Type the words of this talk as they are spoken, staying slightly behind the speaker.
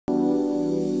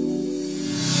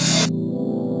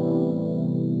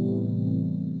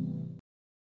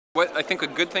I think a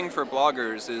good thing for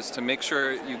bloggers is to make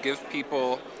sure you give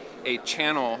people a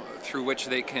channel through which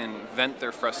they can vent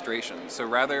their frustration. So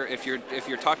rather, if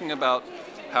you're talking about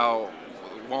how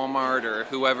Walmart or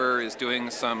whoever is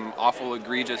doing some awful,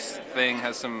 egregious thing,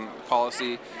 has some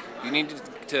policy, you need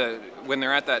to when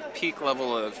they're at that peak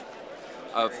level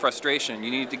of frustration,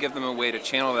 you need to give them a way to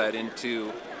channel that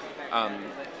into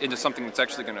something that's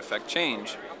actually going to affect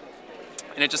change.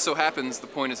 And it just so happens the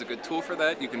Point is a good tool for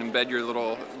that. You can embed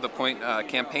the Point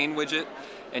campaign widget,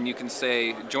 and you can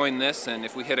say, join this, and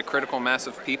if we hit a critical mass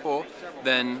of people,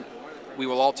 then we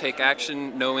will all take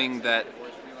action, knowing that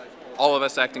all of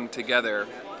us acting together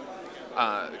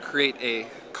create a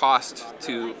cost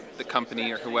to the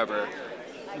company or whoever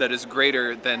that is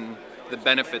greater than the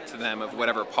benefit to them of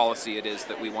whatever policy it is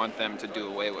that we want them to do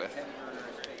away with.